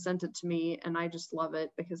picture and sent it to me, and I just love it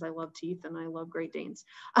because I love teeth and I love Great Danes.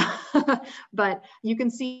 But you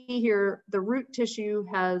can see here the root tissue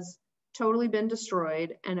has totally been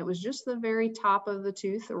destroyed, and it was just the very top of the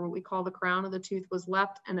tooth, or what we call the crown of the tooth, was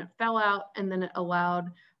left, and it fell out, and then it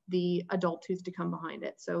allowed the adult tooth to come behind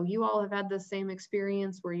it. So you all have had the same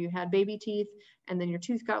experience where you had baby teeth and then your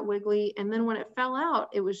tooth got wiggly, and then when it fell out,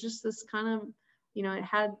 it was just this kind of, you know, it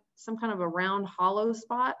had some kind of a round hollow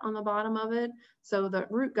spot on the bottom of it. So the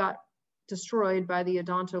root got destroyed by the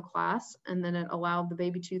odontoclast, and then it allowed the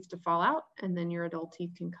baby tooth to fall out, and then your adult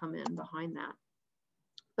teeth can come in behind that.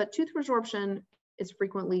 But tooth resorption is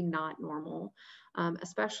frequently not normal,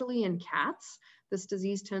 especially in cats. This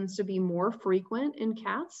disease tends to be more frequent in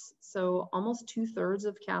cats. So almost 2/3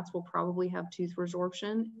 of cats will probably have tooth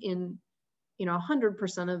resorption. In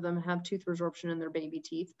 100% of them have tooth resorption in their baby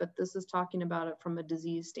teeth, but this is talking about it from a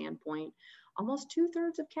disease standpoint. Almost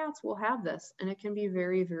 2/3 of cats will have this, and it can be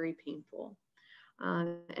very, very painful.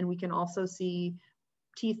 And we can also see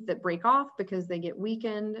teeth that break off because they get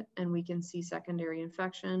weakened, and we can see secondary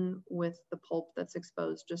infection with the pulp that's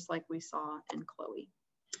exposed, just like we saw in Chloe.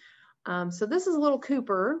 So this is little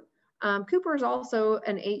Cooper. Cooper is also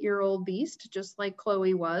an 8-year-old beast, just like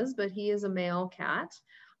Chloe was, but he is a male cat.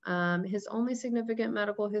 His only significant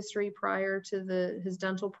medical history prior to his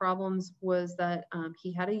dental problems was that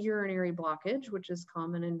he had a urinary blockage, which is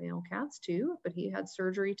common in male cats too, but he had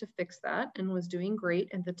surgery to fix that and was doing great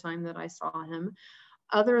at the time that I saw him,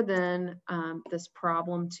 other than this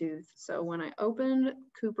problem tooth. So when I opened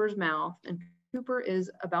Cooper's mouth, and Cooper is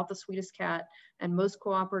about the sweetest cat and most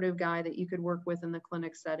cooperative guy that you could work with in the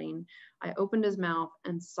clinic setting, I opened his mouth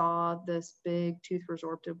and saw this big tooth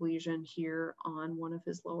resorptive lesion here on one of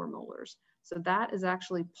his lower molars. So that is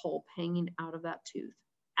actually pulp hanging out of that tooth.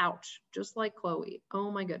 Ouch, just like Chloe.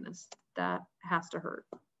 Oh my goodness, that has to hurt.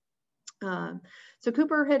 So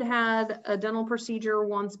Cooper had a dental procedure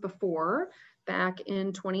once before, back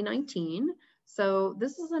in 2019. So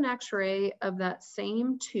this is an x-ray of that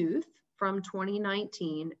same tooth from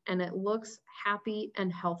 2019, and it looks happy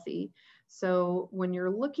and healthy. So when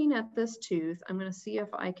you're looking at this tooth, I'm going to see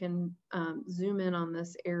if I can zoom in on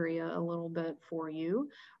this area a little bit for you.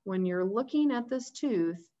 When you're looking at this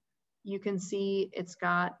tooth, you can see it's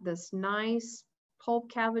got this nice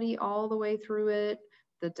pulp cavity all the way through it.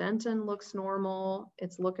 The dentin looks normal.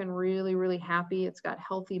 It's looking really, really happy. It's got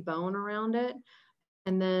healthy bone around it.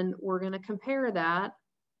 And then we're going to compare that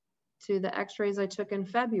to the x-rays I took in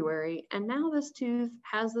February. And now this tooth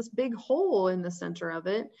has this big hole in the center of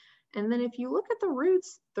it. And then if you look at the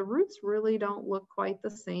roots really don't look quite the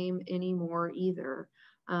same anymore either.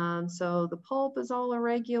 So the pulp is all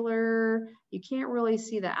irregular. You can't really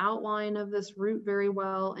see the outline of this root very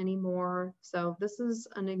well anymore. So this is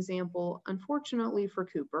an example, unfortunately for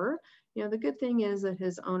Cooper. You know, the good thing is that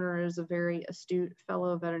his owner is a very astute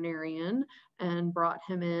fellow veterinarian and brought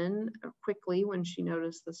him in quickly when she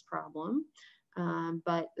noticed this problem.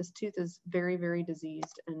 But this tooth is very, very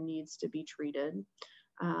diseased and needs to be treated.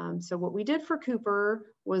 So what we did for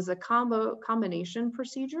Cooper was a combination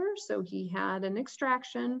procedure. So he had an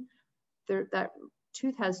extraction. That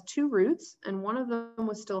tooth has 2 roots, and one of them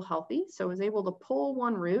was still healthy. So I was able to pull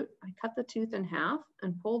one root. I cut the tooth in half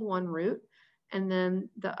and pulled one root. And then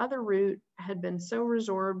the other root had been so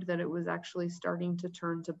resorbed that it was actually starting to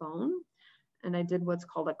turn to bone. And I did what's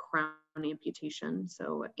called a crown amputation.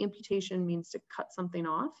 So amputation means to cut something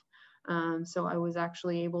off. So I was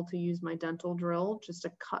actually able to use my dental drill just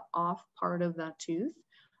to cut off part of that tooth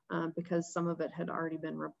because some of it had already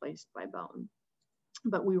been replaced by bone.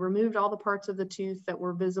 But we removed all the parts of the tooth that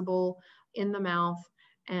were visible in the mouth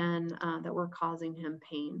and that were causing him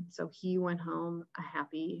pain. So he went home a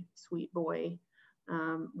happy, sweet boy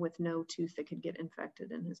with no tooth that could get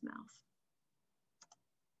infected in his mouth.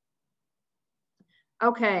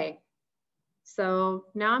 Okay, so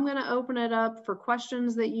now I'm going to open it up for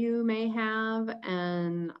questions that you may have,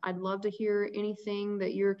 and I'd love to hear anything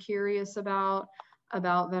that you're curious about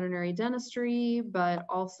veterinary dentistry, but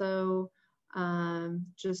also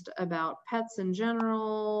just about pets in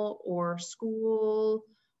general or school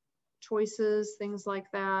choices, things like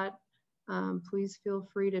that. Please feel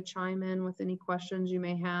free to chime in with any questions you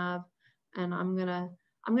may have. And I'm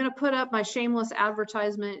gonna put up my shameless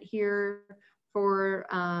advertisement here for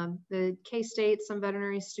the K-State. Some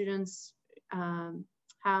veterinary students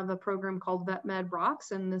have a program called Vet Med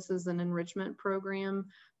Rocks, and this is an enrichment program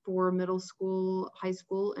for middle school, high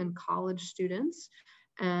school, and college students.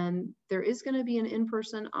 And there is going to be an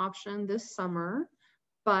in-person option this summer,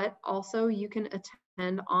 but also you can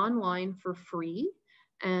attend online for free,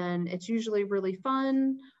 and it's usually really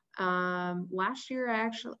fun. Last year,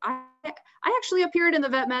 I actually appeared in the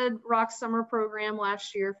Vet Med Rocks summer program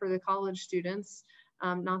last year for the college students.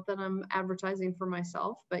 Not that I'm advertising for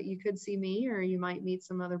myself, but you could see me, or you might meet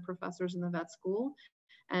some other professors in the vet school,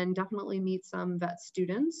 and definitely meet some vet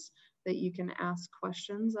students that you can ask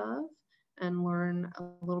questions of and learn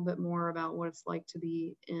a little bit more about what it's like to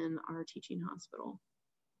be in our teaching hospital.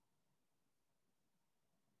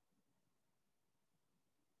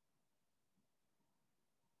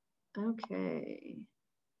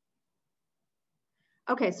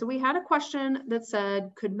 Okay, so we had a question that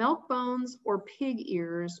said, could milk bones or pig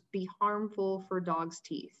ears be harmful for dogs'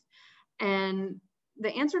 teeth? And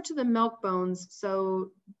the answer to the milk bones,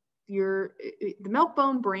 so the milk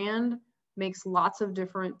bone brand makes lots of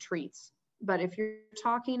different treats. But if you're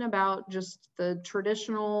talking about just the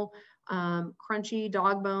traditional crunchy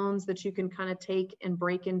dog bones that you can kind of take and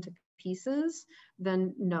break into pieces,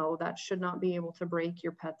 then no, that should not be able to break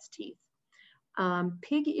your pet's teeth.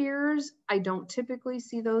 Pig ears, I don't typically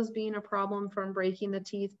see those being a problem from breaking the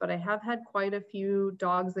teeth, but I have had quite a few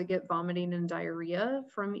dogs that get vomiting and diarrhea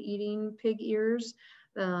from eating pig ears.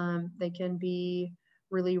 They can be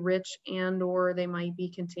really rich, and or they might be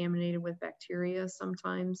contaminated with bacteria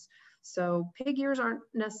sometimes. So pig ears aren't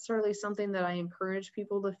necessarily something that I encourage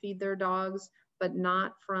people to feed their dogs, but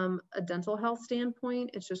not from a dental health standpoint.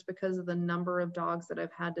 It's just because of the number of dogs that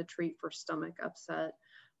I've had to treat for stomach upset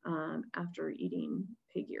after eating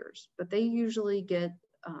pig ears. But they usually get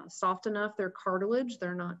soft enough, they're cartilage,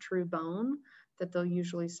 they're not true bone, that they'll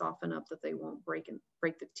usually soften up that they won't break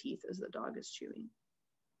the teeth as the dog is chewing.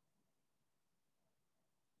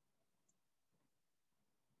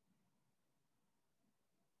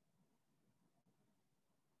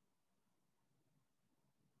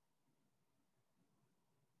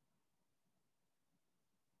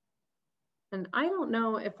 And I don't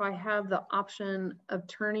know if I have the option of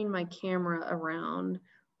turning my camera around,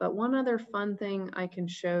 but one other fun thing I can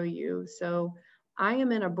show you. So I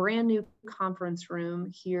am in a brand new conference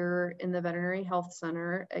room here in the Veterinary Health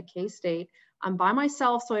Center at K-State. I'm by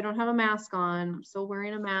myself, so I don't have a mask on. I'm still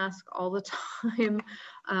wearing a mask all the time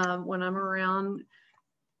when I'm around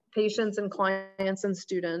patients and clients and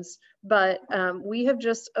students, but we have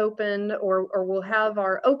just opened or we'll have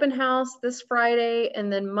our open house this Friday,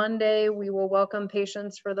 and then Monday we will welcome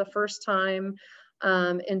patients for the first time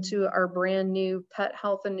into our brand new Pet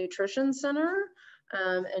Health and Nutrition Center.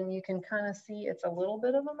 And you can kind of see it's a little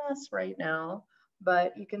bit of a mess right now,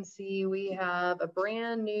 but you can see we have a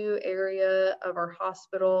brand new area of our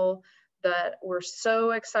hospital that we're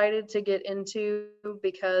so excited to get into,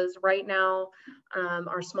 because right now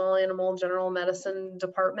our small animal general medicine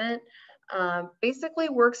department basically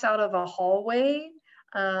works out of a hallway.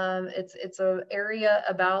 It's an area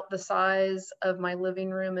about the size of my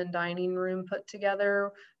living room and dining room put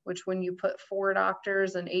together, which when you put 4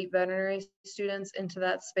 doctors and 8 veterinary students into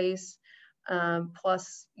that space,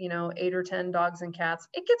 plus 8 or 10 dogs and cats,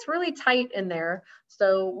 it gets really tight in there.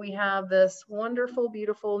 So we have this wonderful,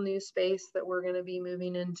 beautiful new space that we're going to be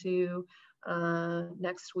moving into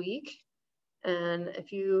next week. And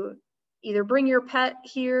if you either bring your pet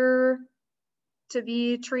here to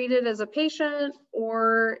be treated as a patient,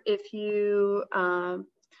 or if you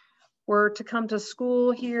were to come to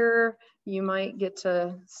school here, you might get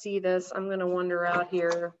to see this. I'm going to wander out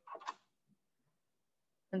here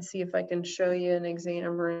and see if I can show you an exam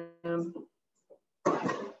room.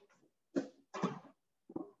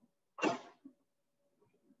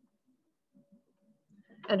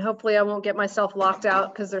 And hopefully I won't get myself locked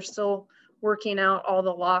out because they're still working out all the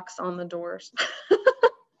locks on the doors.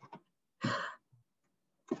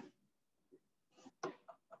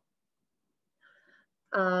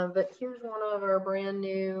 But here's one of our brand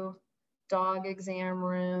new dog exam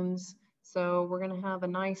rooms. So we're going to have a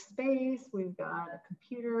nice space. We've got a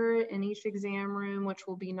computer in each exam room, which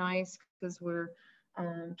will be nice because we're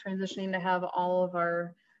transitioning to have all of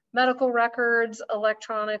our medical records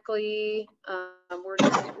electronically. We're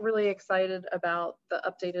just really excited about the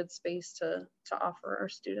updated space to offer our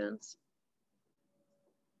students.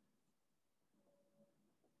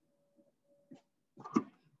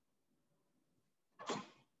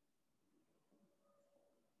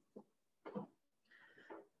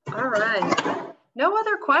 All right. No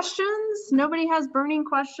other questions? Nobody has burning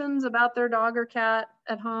questions about their dog or cat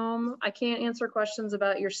at home? I can't answer questions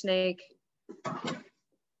about your snake.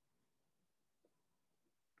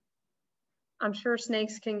 I'm sure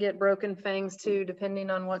snakes can get broken fangs too, depending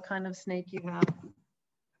on what kind of snake you have.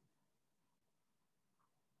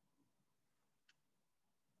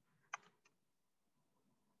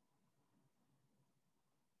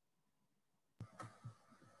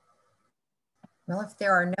 Well, if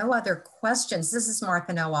there are no other questions, this is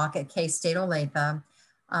Martha Nowak at K-State Olathe.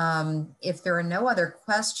 If there are no other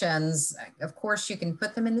questions, of course, you can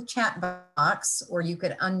put them in the chat box, or you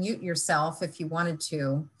could unmute yourself if you wanted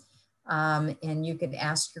to, and you could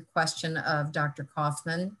ask your question of Dr.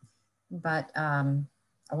 Kaufman. But I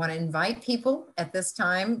want to invite people at this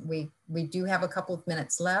time. We do have a couple of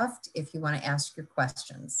minutes left if you want to ask your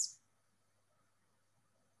questions.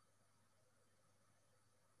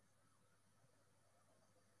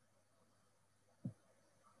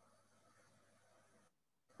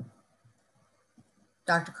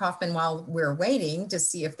 Dr. Kaufman, while we're waiting to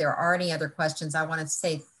see if there are any other questions, I want to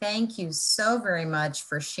say thank you so very much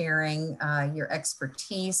for sharing your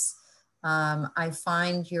expertise. I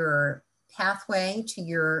find your pathway to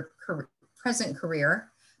your present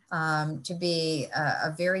career to be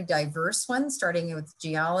a very diverse one, starting with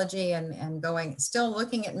geology and going, still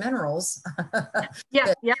looking at minerals.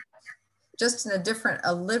 Yeah, yeah. Just in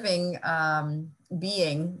a living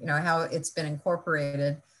being, you know, how it's been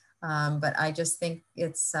incorporated. But I just think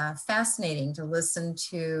it's fascinating to listen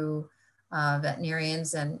to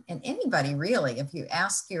veterinarians and anybody really. If you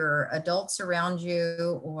ask your adults around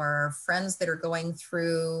you or friends that are going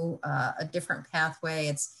through a different pathway,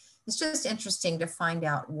 it's just interesting to find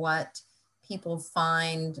out what people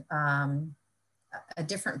find a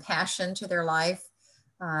different passion to their life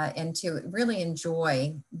and to really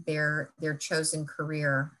enjoy their chosen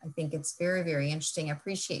career. I think it's very, very interesting. I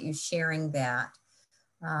appreciate you sharing that.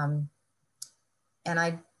 And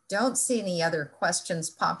I don't see any other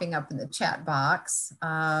questions popping up in the chat box.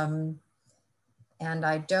 And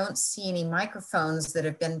I don't see any microphones that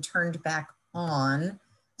have been turned back on.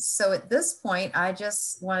 So at this point, I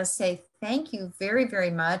just want to say thank you very,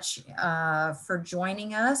 very much for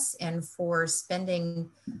joining us and for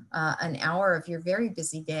spending an hour of your very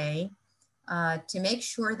busy day to make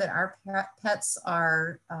sure that our pets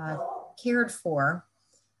are cared for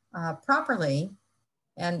properly.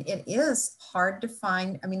 And it is hard to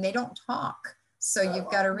find, I mean, they don't talk. So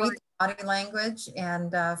you've got to read the body language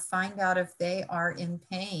and find out if they are in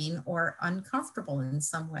pain or uncomfortable in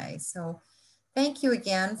some way. So thank you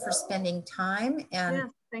again for spending time. And yeah,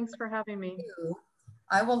 thanks for having me.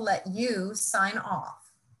 I will let you sign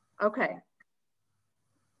off. Okay.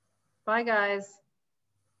 Bye, guys.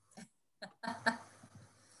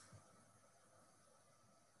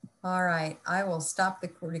 All right, I will stop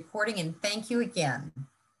the recording and thank you again.